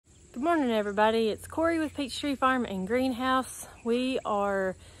Good morning, everybody. It's Kori with Peachtree Farm and Greenhouse. We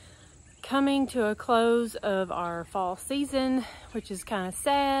are coming to a close of our fall season, which is kind of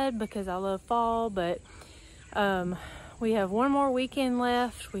sad because I love fall, but we have one more weekend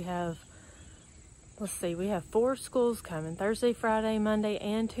left. We have, we have 4 schools coming, Thursday, Friday, Monday,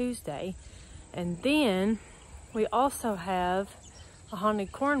 and Tuesday. And then we also have a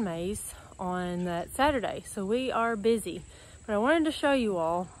haunted corn maze on that Saturday. So we are busy, but I wanted to show you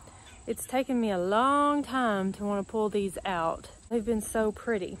all. It's taken me a long time to want to pull these out. They've been so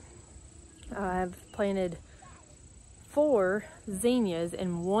pretty. I've planted 4 zinnias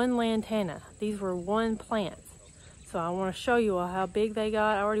and 1 lantana. These were 1 plant. So I want to show you all how big they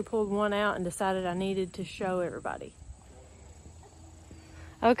got. I already pulled 1 out and decided I needed to show everybody.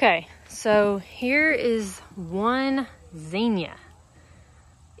 Okay, so here is 1 zinnia.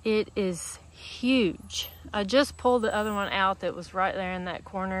 It is huge. I just pulled the other one out that was right there in that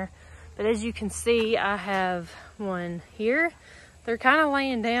corner. But as you can see, I have 1 here. They're kind of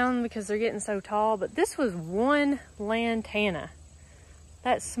laying down because they're getting so tall, but this was 1 lantana.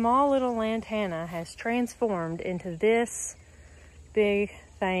 That small little lantana has transformed into this big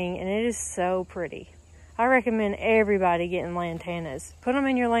thing, and it is so pretty. I recommend everybody getting lantanas. Put them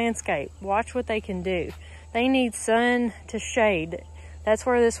in your landscape. Watch what they can do. They need sun to shade. That's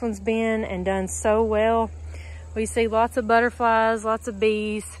where this one's been and done so well. We see lots of butterflies, lots of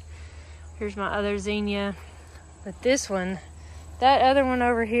bees. Here's my other zinnia. But this one, that other one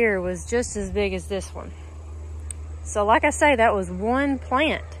over here was just as big as this one. So like I say, that was 1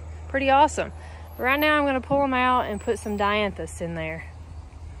 plant. Pretty awesome. But right now I'm gonna pull them out and put some dianthus in there.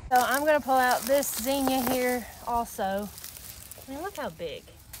 So I'm gonna pull out this zinnia here also. I mean, look how big.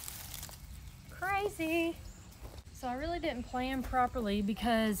 Crazy. So I really didn't plan properly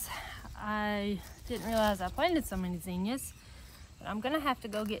because I didn't realize I planted so many zinnias. But I'm gonna have to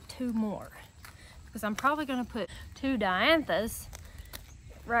go get 2 more because I'm probably gonna put 2 dianthus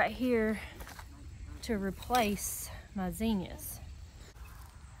right here to replace my zinnias.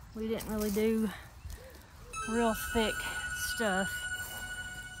 We didn't really do real thick stuff.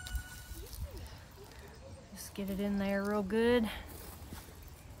 Just get it in there real good.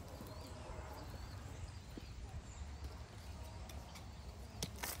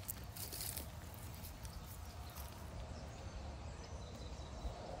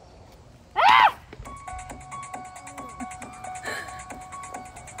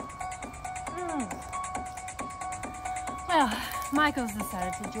 Well, Michael's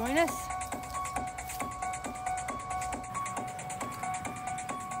decided to join us.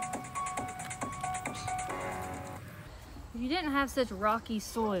 If you didn't have such rocky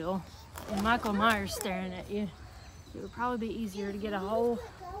soil and Michael Myers staring at you, it would probably be easier to get a hole.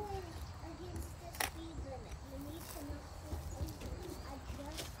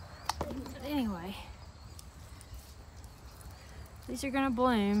 But anyway, these are gonna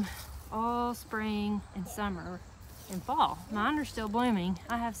bloom all spring and summer and fall. Mine are still blooming.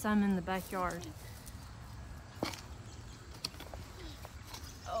 I have some in the backyard.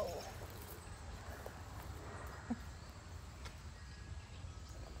 Oh.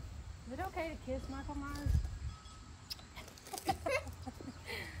 Is it okay to kiss Michael Myers?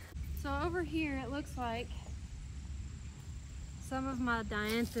 So over here it looks like some of my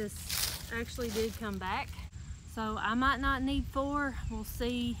dianthus actually did come back. So I might not need 4, we'll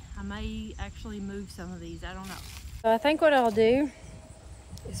see. I may actually move some of these, I don't know. So I think what I'll do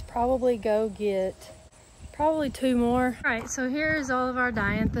is probably go get 2 more. All right, so here's all of our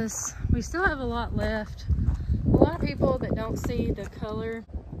dianthus. We still have a lot left. A lot of people that don't see the color,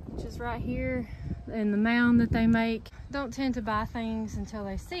 which is right here, and the mound that they make, don't tend to buy things until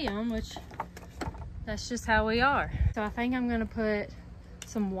they see them, which that's just how we are. So I think I'm gonna put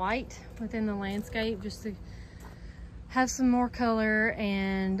some white within the landscape just to have some more color,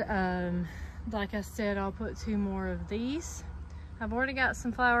 and like I said, I'll put 2 more of these. I've already got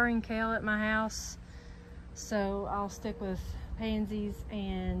some flowering kale at my house, so I'll stick with pansies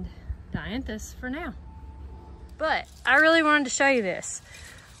and dianthus for now. But I really wanted to show you this.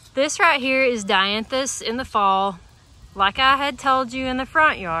 This right here is dianthus in the fall. Like I had told you in the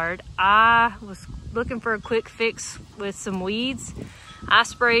front yard, I was looking for a quick fix with some weeds. I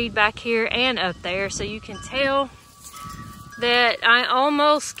sprayed back here and up there, so you can tell that I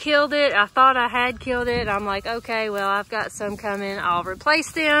almost killed it. I thought I had killed it. I'm like, okay, well, I've got some coming. I'll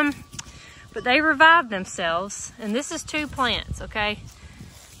replace them. But they revived themselves. And this is 2 plants, okay?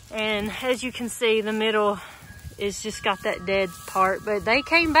 And as you can see, the middle is just got that dead part. But they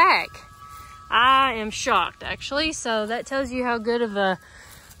came back. I am shocked, actually. So that tells you how good of a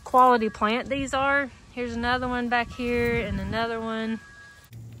quality plant these are. Here's another one back here and another one.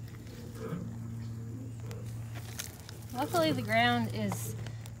 Luckily the ground is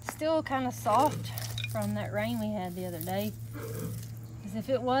still kind of soft from that rain we had the other day. Because if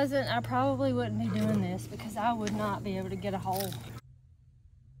it wasn't, I probably wouldn't be doing this because I would not be able to get a hole.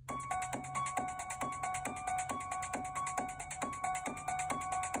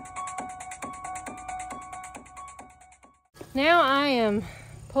 Now I am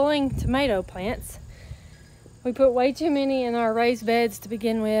pulling tomato plants. We put way too many in our raised beds to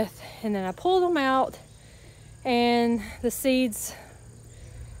begin with, and then I pulled them out and the seeds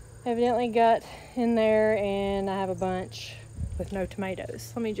evidently got in there, and I have a bunch with no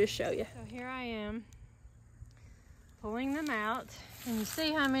tomatoes. Let me just show you. So here I am pulling them out, and you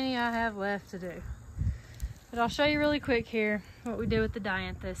see how many I have left to do. But I'll show you really quick here what we did with the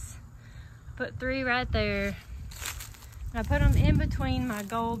dianthus. Put 3 right there. I put them in between my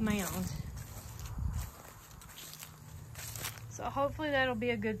gold mound. So hopefully that'll be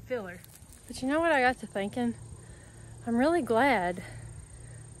a good filler. But you know what I got to thinking? I'm really glad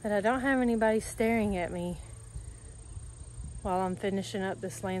that I don't have anybody staring at me while I'm finishing up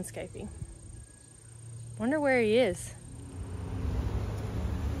this landscaping. Wonder where he is.